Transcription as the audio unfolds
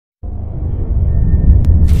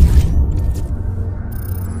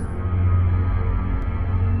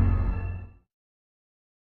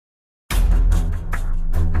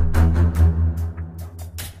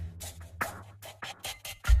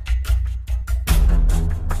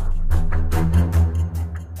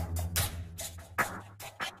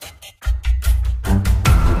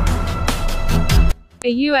A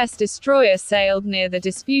U.S. destroyer sailed near the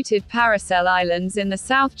disputed Paracel Islands in the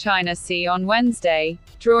South China Sea on Wednesday,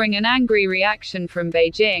 drawing an angry reaction from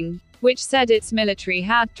Beijing, which said its military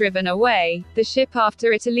had driven away the ship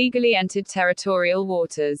after it illegally entered territorial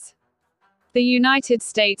waters. The United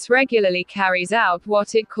States regularly carries out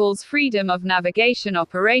what it calls freedom of navigation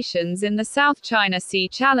operations in the South China Sea,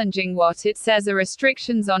 challenging what it says are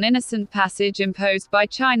restrictions on innocent passage imposed by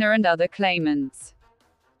China and other claimants.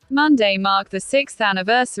 Monday marked the 6th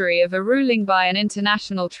anniversary of a ruling by an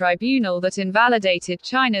international tribunal that invalidated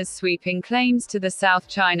China's sweeping claims to the South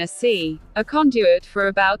China Sea, a conduit for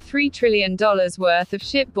about $3 trillion worth of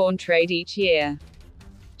shipborne trade each year.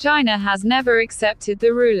 China has never accepted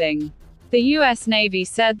the ruling. The U.S. Navy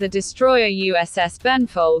said the destroyer USS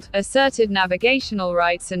Benfold asserted navigational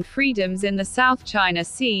rights and freedoms in the South China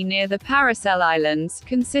Sea near the Paracel Islands,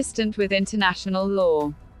 consistent with international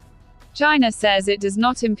law. China says it does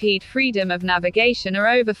not impede freedom of navigation or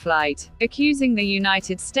overflight, accusing the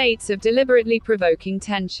United States of deliberately provoking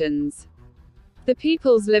tensions. The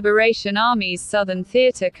People's Liberation Army's Southern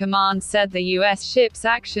Theater Command said the U.S. ship's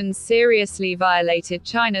actions seriously violated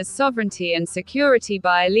China's sovereignty and security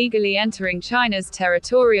by illegally entering China's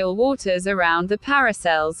territorial waters around the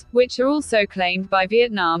Paracels, which are also claimed by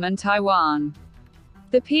Vietnam and Taiwan.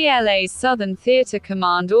 The PLA's Southern Theater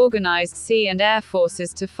Command organized sea and air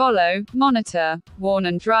forces to follow, monitor, warn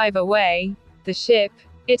and drive away the ship,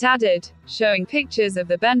 it added, showing pictures of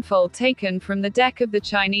the Benfold taken from the deck of the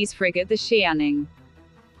Chinese frigate the Xianing.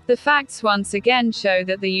 The facts once again show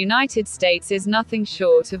that the United States is nothing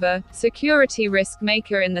short of a security risk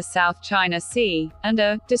maker in the South China Sea, and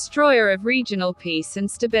a destroyer of regional peace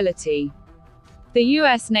and stability. The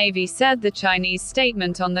U.S. Navy said the Chinese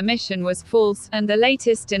statement on the mission was false, and the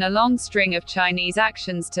latest in a long string of Chinese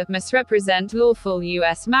actions to misrepresent lawful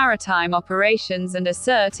U.S. maritime operations and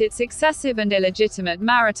assert its excessive and illegitimate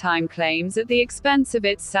maritime claims at the expense of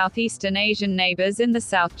its Southeastern Asian neighbors in the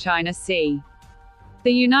South China Sea.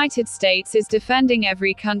 The United States is defending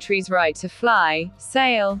every country's right to fly,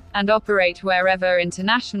 sail, and operate wherever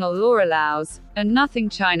international law allows, and nothing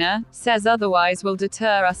China says otherwise will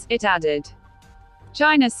deter us, it added.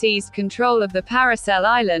 China seized control of the Paracel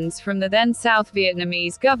Islands from the then South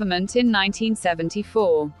Vietnamese government in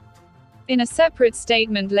 1974. In a separate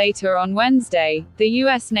statement later on Wednesday, the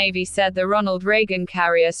U.S. Navy said the Ronald Reagan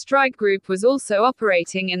Carrier Strike Group was also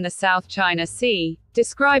operating in the South China Sea,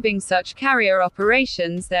 describing such carrier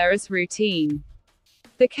operations there as routine.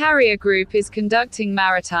 The carrier group is conducting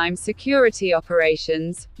maritime security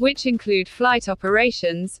operations, which include flight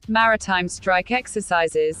operations, maritime strike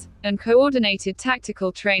exercises, and coordinated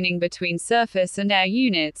tactical training between surface and air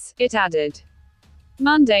units, it added.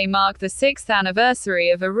 Monday marked the 6th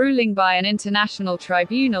anniversary of a ruling by an international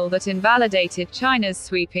tribunal that invalidated China's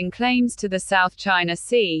sweeping claims to the South China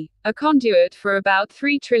Sea, a conduit for about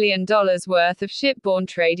 $3 trillion worth of shipborne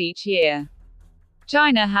trade each year.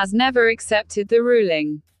 China has never accepted the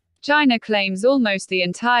ruling. China claims almost the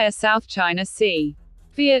entire South China Sea.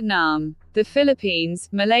 Vietnam, the Philippines,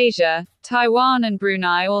 Malaysia, Taiwan and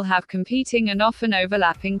Brunei all have competing and often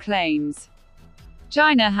overlapping claims.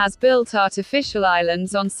 China has built artificial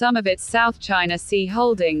islands on some of its South China Sea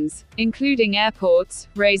holdings, including airports,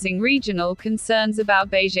 raising regional concerns about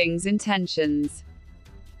Beijing's intentions.